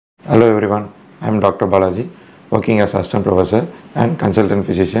Hello everyone, I am Dr. Balaji, working as assistant professor and consultant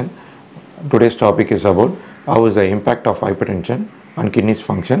physician. Today's topic is about how is the impact of hypertension on kidneys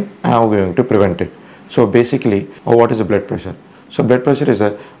function and how we are going to prevent it. So basically, what is the blood pressure? So blood pressure is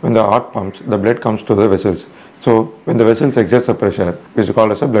when the heart pumps, the blood comes to the vessels. So when the vessels exert the pressure, which is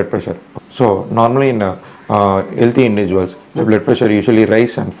called as a blood pressure. So normally in healthy individuals, the blood pressure usually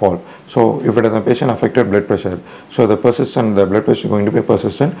rise and fall. So if it is a patient affected blood pressure, so the blood pressure is going to be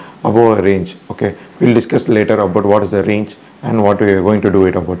persistent above a range. Okay, we'll discuss later about what is the range and what we are going to do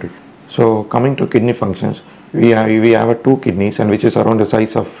it about it. So coming to kidney functions, we have two kidneys and which is around the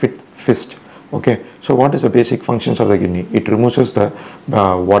size of fist. Okay, so what is the basic functions of the kidney? It removes the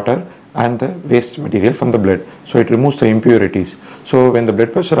water and the waste material from the blood. So it removes the impurities. So when the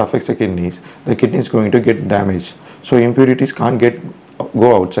blood pressure affects the kidney is going to get damaged. So impurities can't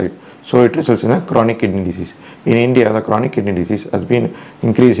go outside. So it results in a chronic kidney disease. In India, the chronic kidney disease has been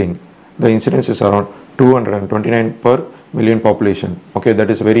increasing. The incidence is around 229 per million population. Okay,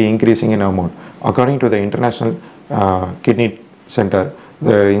 that is very increasing in amount. According to the International Kidney Center,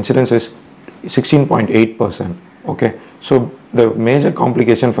 the incidence is 16.8%. Okay, so the major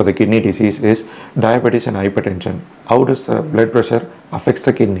complication for the kidney disease is diabetes and hypertension. How does the blood pressure affects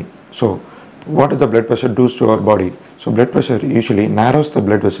the kidney? So what does the blood pressure do to our body? So blood pressure usually narrows the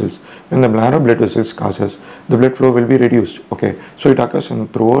blood vessels. When the narrow blood vessels causes, the blood flow will be reduced. Okay, so it occurs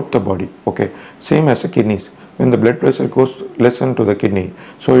throughout the body. Okay, same as the kidneys. When the blood pressure goes less into the kidney,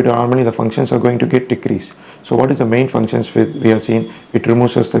 so normally the functions are going to get decreased. So what is the main functions we have seen? It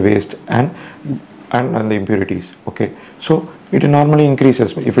removes the waste and the impurities. Okay, so it normally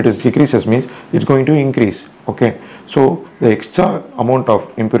increases. If it is decreases means it's going to increase. Okay, so the extra amount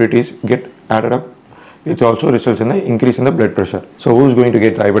of impurities get added up. It also results in the increase in the blood pressure. So who is going to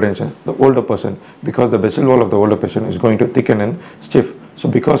get the hypertension? The older person, because the vessel wall of the older person is going to thicken and stiff. So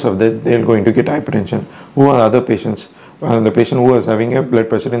because of that, they are going to get hypertension. Who are other patients? The patient who is having a blood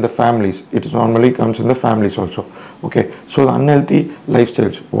pressure in the families, it normally comes in the families also. Okay, so the unhealthy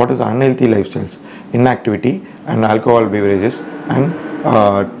lifestyles. What is the unhealthy lifestyles? Inactivity and alcohol beverages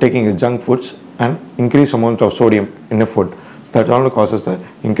and taking junk foods and increased amount of sodium in the food. That all causes the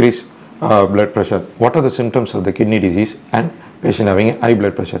increased blood pressure. What are the symptoms of the kidney disease and patient having high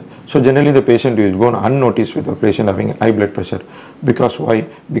blood pressure? So generally the patient is going unnoticed with the patient having high blood pressure. Because why?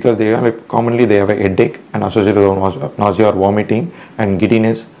 Because they are commonly they have a headache and associated with nausea or vomiting and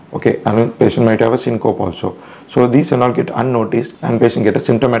giddiness. Okay, and patient might have a syncope also. So these are all get unnoticed and patient get a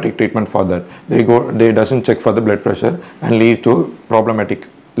symptomatic treatment for that. They doesn't check for the blood pressure and lead to problematic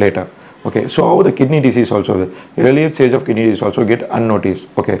later. Okay, so how the kidney disease also, the earlier stage of kidney disease also get unnoticed.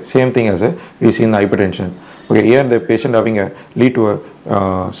 Okay, same thing as we see in the hypertension. Okay, here the patient having a lead to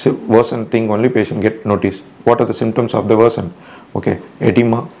a worsen thing, only patient get noticed. What are the symptoms of the worsen? Okay,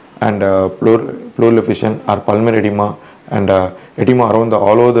 edema and pleural effusion or pulmonary edema and edema around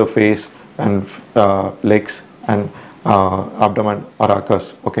all over the face and legs and abdomen or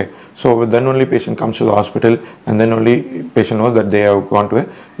occurs. Okay, so then only patient comes to the hospital and then only patient knows that they have gone to a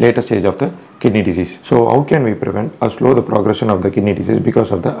later stage of the kidney disease. So how can we prevent or slow the progression of the kidney disease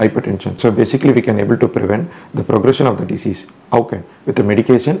because of the hypertension? So basically we can able to prevent the progression of the disease. How can? With the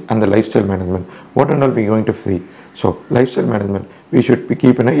medication and the lifestyle management. What and all we going to see? So lifestyle management, we should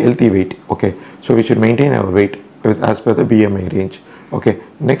keep in a healthy weight. Okay, so we should maintain our weight as per the BMI range. Okay,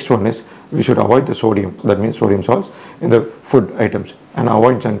 next one is we should avoid the sodium, that means sodium salts in the food items, and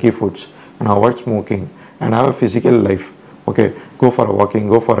avoid junky foods and avoid smoking and have a physical life. Okay, go for a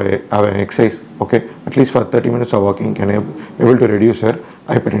walking, have an exercise. Okay, at least for 30 minutes of walking can able to reduce your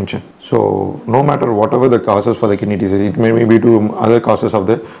hypertension. So no matter whatever the causes for the kidney disease, it may be to other causes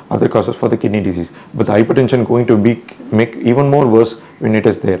for the kidney disease, but the hypertension going to make even more worse when it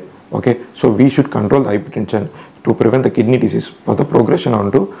is there. Okay, so we should control the hypertension to prevent the kidney disease for the progression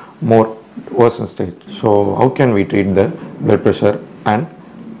onto more worsened stage. So how can we treat the blood pressure and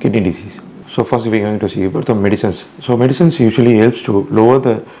kidney disease? So first we are going to see about the medicines. So medicines usually helps to lower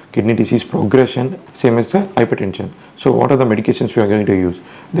the kidney disease progression, same as the hypertension. So what are the medications we are going to use?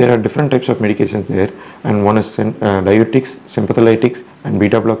 There are different types of medications there, and one is diuretics, sympatholytics and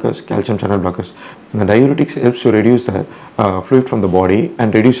beta blockers, calcium channel blockers. And the diuretics helps to reduce the fluid from the body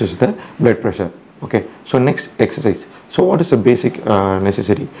and reduces the blood pressure. Okay, so next, exercise. So what is the basic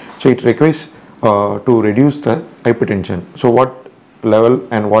necessary? So it requires to reduce the hypertension. So what level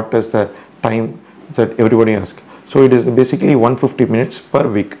and what is the time that everybody asks? So it is basically 150 minutes per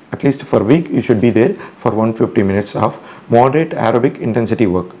week. At least for a week you should be there for 150 minutes of moderate aerobic intensity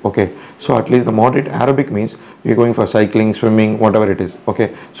work. Okay, so at least the moderate aerobic means you're going for cycling, swimming, whatever it is.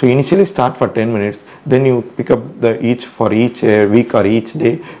 Okay, so initially start for 10 minutes, then you pick up the each week or each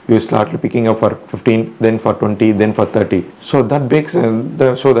day you start picking up for 15, then for 20, then for 30. So that makes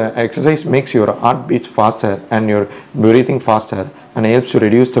the exercise makes your heart beats faster and your breathing faster and helps to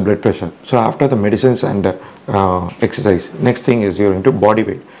reduce the blood pressure. So after the medicines and exercise, next thing is you're into body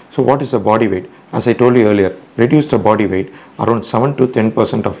weight. So what is the body weight? As I told you earlier, reduce the body weight around 7 to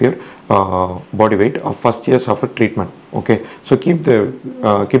 10% of your body weight of first years of a treatment. Okay, so keep the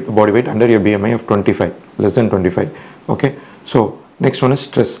body weight under your BMI of 25, less than 25. Okay, so next one is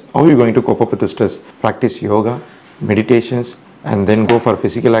stress. How are you going to cope up with the stress? Practice yoga, meditations, and then go for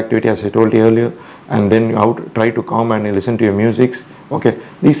physical activity as I told you earlier, and then try to calm and listen to your musics. Okay,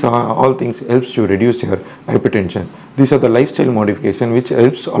 these are all things helps to reduce your hypertension. These are the lifestyle modification which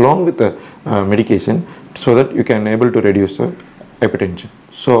helps along with the medication so that you can able to reduce the hypertension.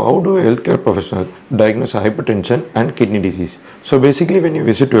 So how do a healthcare professional diagnose hypertension and kidney disease? So basically when you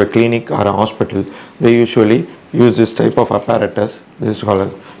visit to a clinic or a hospital, they usually use this type of apparatus. This is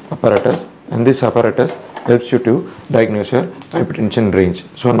called apparatus, and this apparatus helps you to diagnose your hypertension range.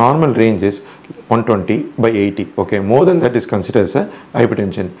 So normal range is 120 by 80. Okay, more than that is considered as a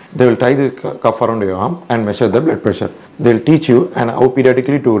hypertension. They will tie this cuff around your arm and measure the blood pressure. They will teach you and how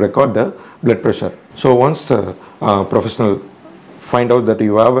periodically to record the blood pressure. So once the professional find out that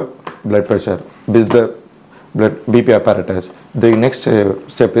you have blood pressure with the BP apparatus, the next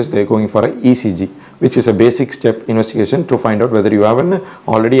step is they are going for a ECG, which is a basic step investigation to find out whether you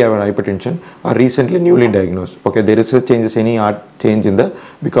already have an hypertension or recently newly diagnosed. Okay, there is a any change in the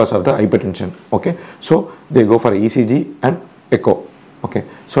because of the hypertension. Okay, so they go for ECG and echo. Okay,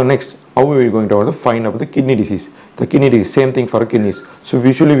 so next, how are we going to find out the kidney disease? The kidney disease, same thing for kidneys. So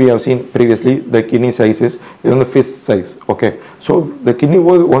usually we have seen previously the kidney size is on the fist size. Okay, so the kidney,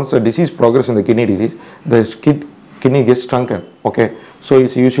 once the disease progresses in the kidney disease, the kidney gets shrunken. Okay, so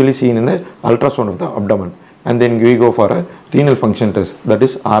it's usually seen in the ultrasound of the abdomen, and then we go for a renal function test, that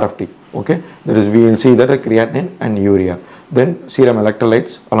is RFT. Okay, that is we will see that a creatinine and urea, then serum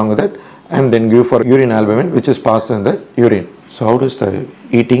electrolytes along with that, and then give for urine albumin, which is passed in the urine. So how does the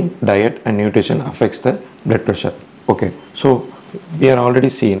eating, diet and nutrition affects the blood pressure? Okay, so we are already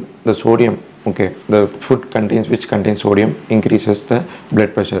seen the sodium. Okay, the food which contains sodium increases the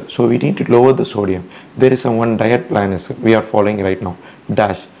blood pressure. So we need to lower the sodium. There is one diet plan we are following right now.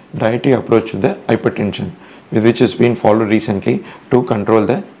 DASH, dietary approach to the hypertension, which has been followed recently to control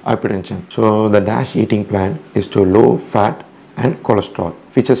the hypertension. So the DASH eating plan is to low fat and cholesterol,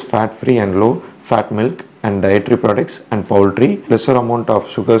 features fat free and low fat milk and dietary products and poultry, lesser amount of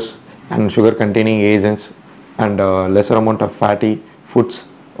sugars and sugar containing agents, and lesser amount of fatty foods,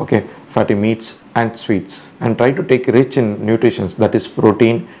 okay, fatty meats and sweets, and try to take rich in nutrients, that is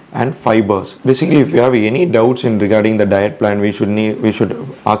protein and fibers. Basically, if you have any doubts in regarding the diet plan, we should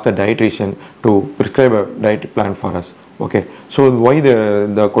ask the dietitian to prescribe a diet plan for us. Okay, so why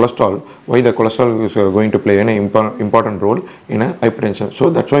the cholesterol is going to play an important role in a hypertension. So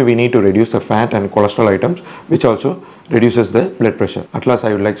that's why we need to reduce the fat and cholesterol items, which also reduces the blood pressure. At last,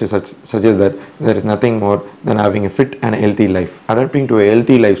 I would like to suggest that there is nothing more than having a fit and healthy life. Adapting to a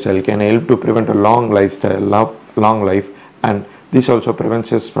healthy lifestyle can help to prevent a long life, and this also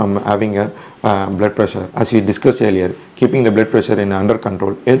prevents us from having a blood pressure. As we discussed earlier, keeping the blood pressure under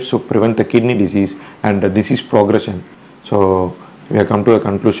control helps to prevent the kidney disease and the disease progression. So we have come to a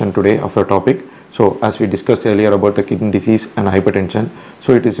conclusion today of our topic. So as we discussed earlier about the kidney disease and hypertension,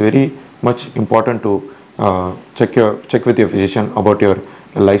 so it is very much important to check with your physician about your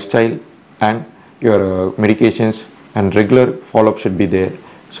lifestyle and your medications, and regular follow-up should be there.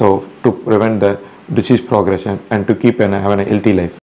 So to prevent the disease progression and to have a healthy life.